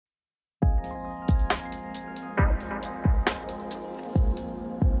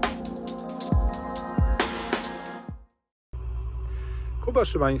Kuba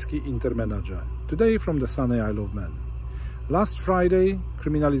Szymański, InterManager. Today from the sunny Isle of Man. Last Friday,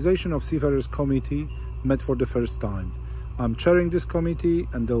 Criminalisation of Seafarers Committee met for the first time. I'm chairing this committee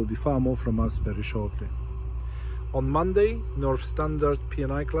and there will be far more from us very shortly. On Monday, NorthStandard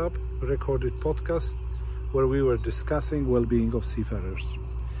P&I Club recorded podcast where we were discussing well-being of seafarers.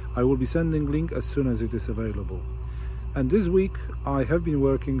 I will be sending link as soon as it is available. And this week I have been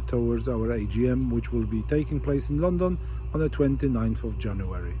working towards our AGM, which will be taking place in London on the 29th of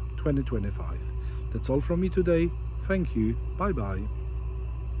January 2025. That's all from me today. Thank you. Bye bye.